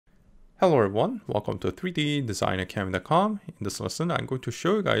Hello everyone, welcome to 3ddesigneracademy.com. In this lesson, I'm going to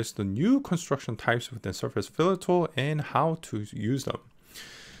show you guys the new construction types within Surface Fillet Tool and how to use them.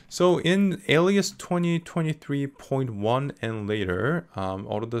 So in Alias 2023.1 and later,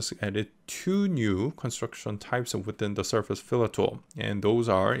 Autodesk added two new construction types within the Surface Fillet Tool, and those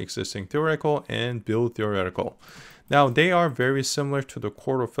are existing theoretical and build theoretical. Now they are very similar to the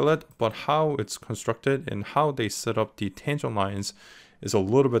quarter fillet, but how it's constructed and how they set up the tangent lines is a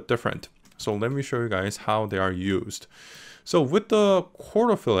little bit different. So let me show you guys how they are used. So with the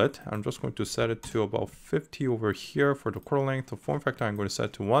quarter fillet, I'm just going to set it to about 50 over here for the quarter length. The form factor I'm going to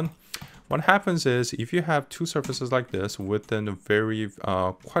set to 1. What happens is if you have two surfaces like this within a very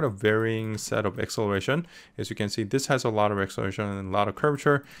quite a varying set of acceleration, as you can see, this has a lot of acceleration and a lot of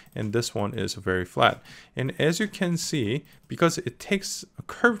curvature, and this one is very flat. And as you can see, because it takes a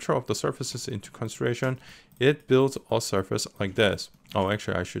curvature of the surfaces into consideration, it builds a surface like this. Oh,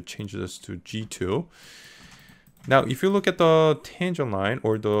 actually, I should change this to G2. Now, if you look at the tangent line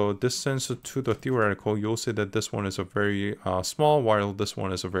or the distance to the theoretical, you'll see that this one is a very small, while this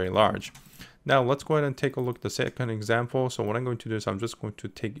one is a very large. Now, let's go ahead and take a look at the second example. So what I'm going to do is I'm just going to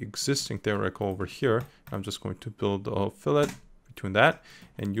take existing theoretical over here. I'm just going to build a fillet between that.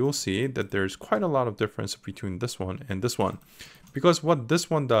 And you'll see that there's quite a lot of difference between this one and this one. Because what this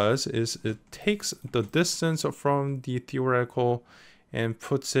one does is it takes the distance from the theoretical and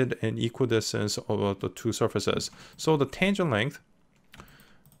puts it in equidistance of the two surfaces. So the tangent length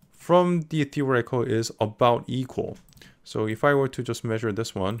from the theoretical is about equal. So if I were to just measure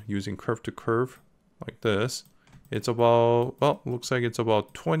this one using curve to curve like this, it's about, well, looks like it's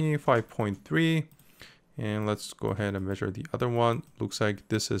about 25.3. And let's go ahead and measure the other one. Looks like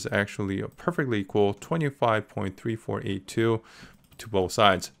this is actually a perfectly equal 25.3482 to both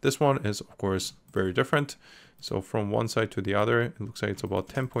sides. This one is, of course, very different. So from one side to the other, it looks like it's about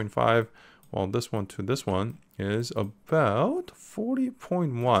 10.5, while this one to this one is about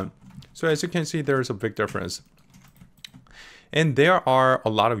 40.1. So as you can see, there's a big difference. And there are a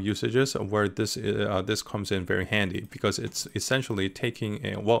lot of usages where this comes in very handy, because it's essentially taking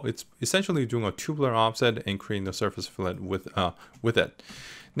a, well, it's essentially doing a tubular offset and creating the surface fillet with it.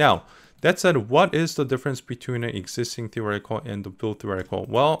 Now, that said, what is the difference between an existing theoretical and the build theoretical?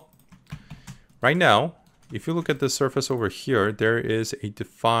 Well, right now, if you look at the surface over here, there is a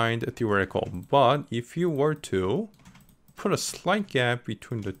defined theoretical. But if you were to put a slight gap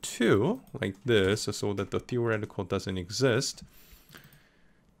between the two, like this, so that the theoretical doesn't exist,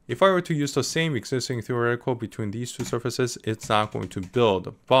 if I were to use the same existing theoretical between these two surfaces, it's not going to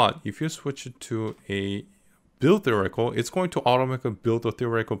build. But if you switch it to a build theoretical, it's going to automatically build a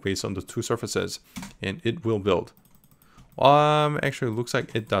theoretical based on the two surfaces, and it will build. Actually, it looks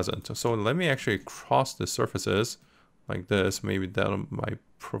like it doesn't. So let me actually cross the surfaces like this. Maybe that might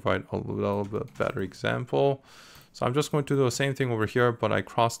provide a little bit better example. So I'm just going to do the same thing over here, but I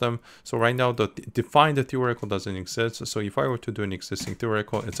cross them. So right now, the defined theoretical doesn't exist. So if I were to do an existing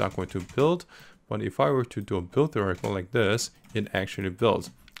theoretical, it's not going to build. But if I were to do a build theoretical like this, it actually builds.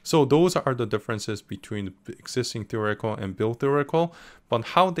 So those are the differences between the existing theoretical and build theoretical, but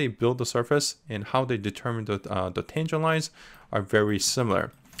how they build the surface and how they determine the tangent lines are very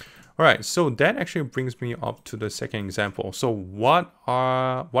similar. All right, so that actually brings me up to the second example. So what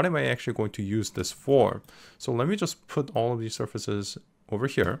am I actually going to use this for? So let me just put all of these surfaces over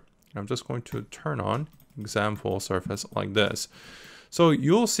here. I'm just going to turn on example surface like this. So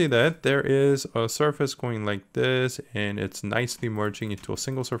you'll see that there is a surface going like this, and it's nicely merging into a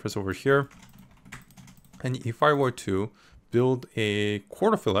single surface over here. And if I were to build a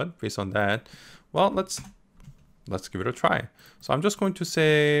quarter fillet based on that, well, let's give it a try. So I'm just going to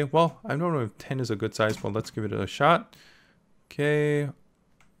say, well, I don't know if 10 is a good size, but let's give it a shot. Okay.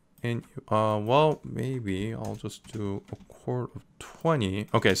 And well, maybe I'll just do a quarter of 20.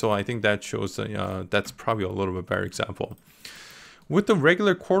 Okay, so I think that shows that's probably a little bit better example. With the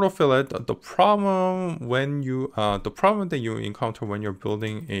regular quarter fillet, the problem that you encounter when you're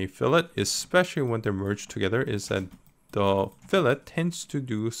building a fillet, especially when they're merged together, is that the fillet tends to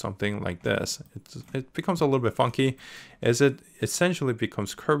do something like this. It becomes a little bit funky, as it essentially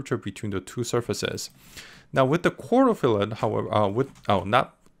becomes curvature between the two surfaces. Now with the quarter fillet, however,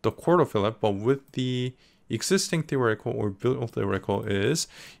 not the quarter fillet, but with the existing theoretical or build theoretical, is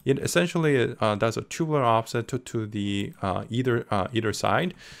it essentially does a tubular offset to the either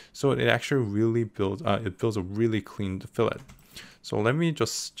side, so it actually really builds a really clean fillet. So let me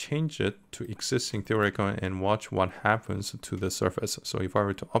just change it to existing theoretical and watch what happens to the surface. So if I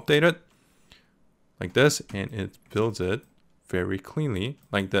were to update it like this, and it builds it very cleanly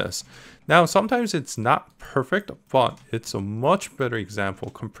like this. Now, sometimes it's not perfect, but it's a much better example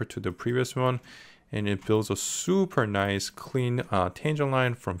compared to the previous one. And it builds a super nice, clean tangent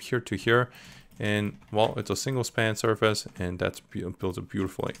line from here to here. And well, it's a single span surface, and that's builds it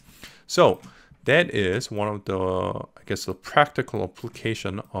beautifully. So that is one of the, I guess, the practical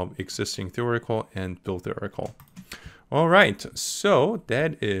application of existing theoretical and build theoretical. All right, so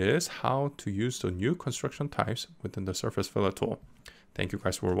that is how to use the new construction types within the Surface Filler tool. Thank you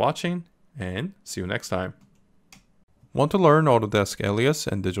guys for watching, and see you next time. Want to learn Autodesk Alias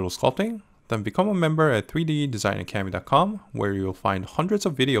and digital sculpting? Then become a member at 3ddesignacademy.com, where you'll find hundreds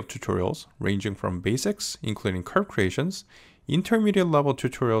of video tutorials ranging from basics, including curve creations, intermediate level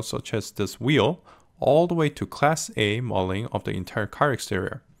tutorials such as this wheel, all the way to Class A modeling of the entire car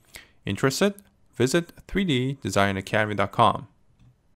exterior. Interested? Visit 3ddesignacademy.com.